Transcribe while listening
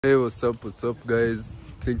Hey, what's up guys?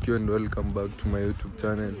 Thank you and welcome back to my YouTube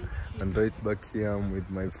channel. And right back here I'm with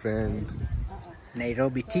my friend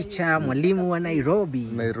Nairobi teacher, mwalimu wa Nairobi.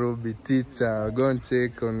 Nairobi teacher. Go and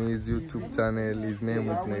check on his YouTube channel. His name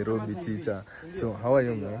is Nairobi teacher. So how are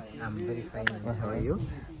you, man? I'm very fine. How are you?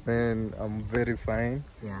 Man, I'm very fine.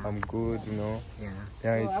 Yeah. I'm good, you know.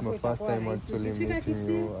 Yeah. It's my first time actually meeting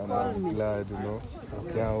you and I'm glad, you know.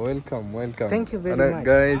 Yeah, welcome. Thank you very much.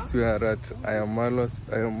 Guys, we are at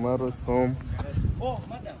Ayamaro's home.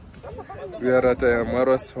 We are at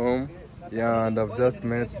Ayamaro's home. Yeah, and I've just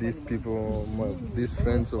met these people, these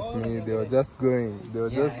friends of me. They were just traveling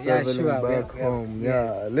back home.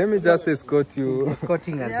 Yeah, let me just escort you.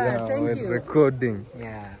 Escorting us. Yeah, thank you. Recording.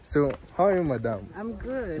 Yeah. So, how are you, madam? I'm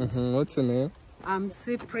good. What's your name? I'm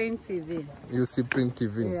Cypytv2. You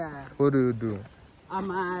Cypytv2. Yeah. What do you do? I'm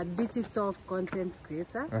a digital content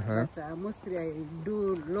creator, but mostly I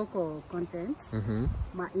do local content,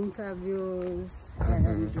 my interviews,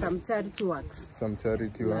 and some charity works. Some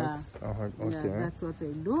charity works? Okay. Yeah, that's what I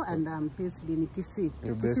do, and I'm based in Kisii,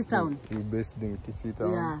 You're based in Kisii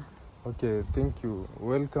town? Yeah. Okay, thank you.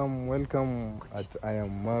 Welcome at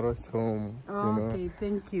Ayamaro's home. Okay,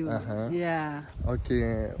 thank you. Yeah.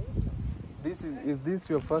 Okay. Is this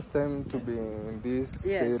your first time to be in this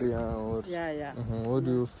area? Or? Yeah. What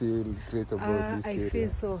do you feel great about this area? I feel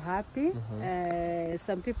so happy.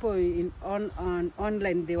 Some people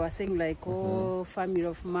online, they were saying like, oh, family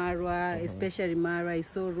of Marwa, especially Marwa is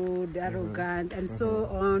so rude, arrogant, and so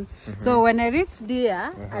on. So when I reached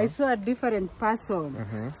there, I saw a different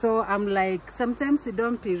person. So I'm like, sometimes you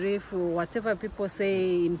don't believe whatever people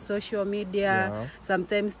say in social media.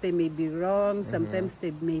 Sometimes they may be wrong, sometimes they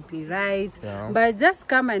may be right. But just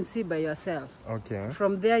come and see by yourself. Okay.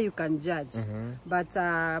 From there you can judge. But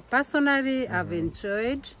personally, I've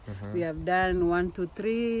enjoyed. We have done 1, 2,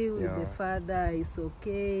 3 with the father. It's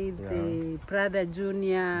okay. The brother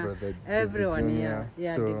Junior, everyone here.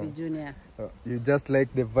 Yeah, so, David Junior. You just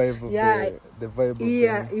like the vibe of the vibe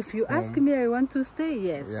of if you ask me, I want to stay.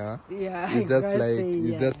 Yes. Yeah. You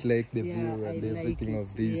just like the view and everything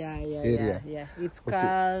of this area. Yeah. It's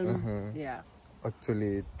calm. Yeah.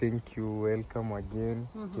 Actually, thank you. Welcome again.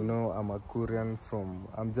 You know, I'm a Korean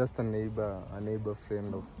I'm just a neighbor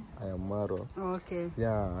friend of Ayamaro. Okay.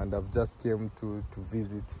 Yeah, and I've just came to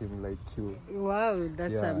visit him like you. Wow,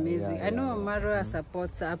 that's amazing. I know Amaro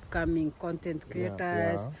supports upcoming content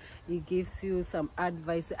creators. He gives you some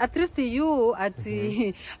advice. At least you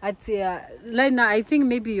like now, I think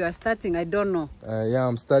maybe you are starting. I don't know. Yeah,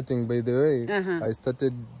 I'm starting. By the way, I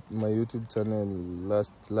started my YouTube channel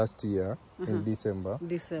last year in December.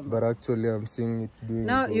 But actually, I'm seeing it doing.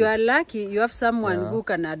 Now good. You are lucky. You have someone who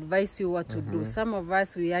can advise you what to do. Some of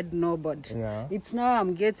us, we had nobody. It's now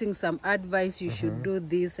I'm getting some advice. You should do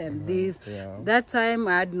this and this. That time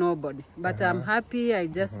I had nobody. But I'm happy. I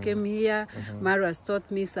just came here. Mara has taught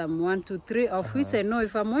me some 1, 2, 3 of which I know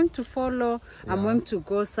if I'm going to follow, I'm going to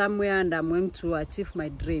go somewhere and I'm going to achieve my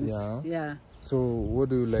dreams. Yeah. So what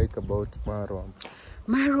do you like about Marwa?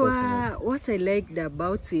 Marwa, what I liked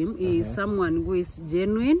about him is someone who is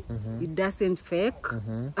genuine. He doesn't fake.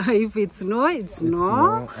 If it's no, it's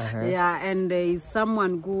no. Yeah, and he's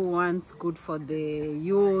someone who wants good for the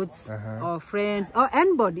youth or friends or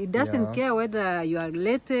anybody. It doesn't care whether you are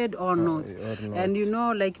related or not. And you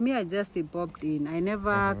know, like me, I just popped in. I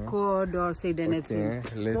never called or said anything.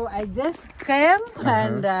 So I just came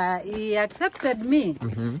and he accepted me.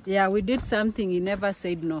 Yeah, we did something. He never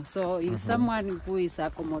said no. So he's someone who is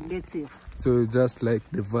accommodative. So you just like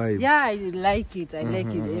the vibe? Yeah, I like it. I like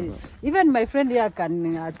it. Even my friend here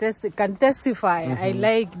can testify. I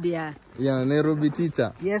like the Nairobi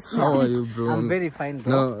teacher. Yes. How are you, bro? I'm very fine,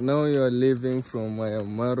 bro. Now you are living from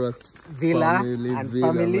Marwa's villa,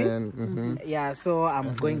 family. Man. Yeah, so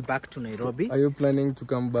I'm going back to Nairobi. So are you planning to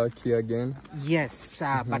come back here again? Yes,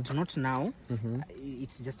 but not now.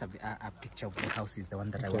 It's just a picture of the house is the one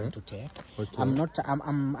that I want to take.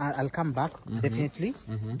 I'll come back definitely,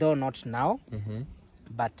 though not now.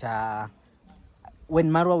 But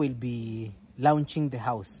when Marwa will be launching the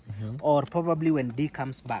house, or probably when D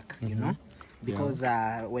comes back, you know, because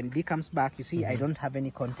when D comes back, you see, I don't have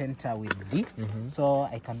any content with D, so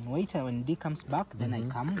I can wait when D comes back, then I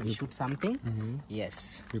come, we shoot something.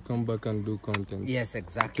 Yes. You come back and do content. Yes,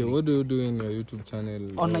 exactly. Okay, what do you do in your YouTube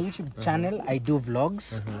channel? On my YouTube channel, I do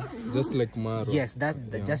vlogs. Just like Marwa. Yes,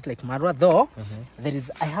 just like Marwa, though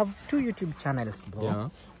I have 2 YouTube channels,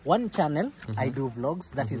 bro. one channel I do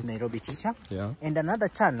vlogs, that is Nairobi Teacher. Yeah. And another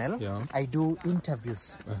channel I do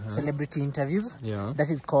interviews, celebrity interviews. That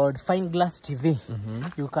is called Fine Glass TV.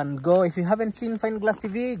 You can go, if you haven't seen Fine Glass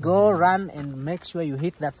TV, go run and make sure you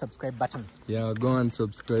hit that subscribe button. Yeah, go and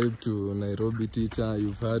subscribe to Nairobi Teacher.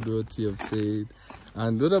 You've heard what you have said.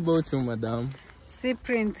 And what about you, madam?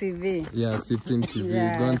 Cypytv2. Yeah, Cypytv2.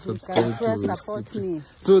 Yeah, go and subscribe to support me.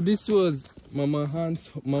 So this was Mama Hans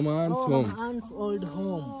home. Mama Hans old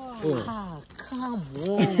home. Come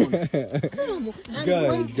on.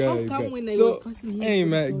 Guys. So, hey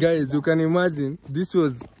man, guys, you can imagine this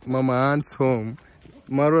was Mama Hans home.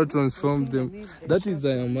 Marwa transformed them. That is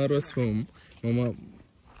Marwa's home.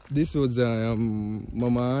 This was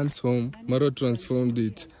Mama Hans home. Marwa transformed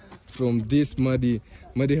it from this muddy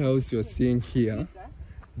house you're seeing here.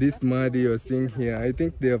 This muddy you're seeing here. I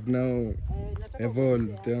think they have now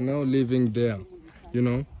evolved. They are now living there. You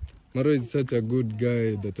know, Marwa is such a good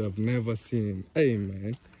guy that I've never seen. Hey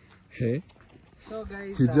man, hey. So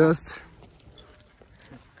guys, he just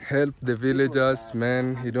help the villagers,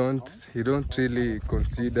 man. He don't really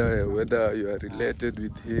consider whether you are related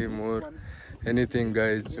with him or anything,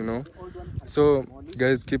 guys, you know. So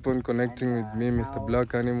guys, keep on connecting with me, Mr.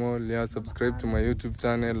 Black Animal. Yeah, subscribe to my YouTube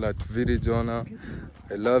channel at Jonah.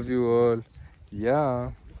 I love you all.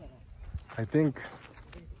 Yeah, I think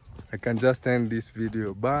I can just end this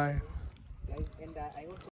video. Bye.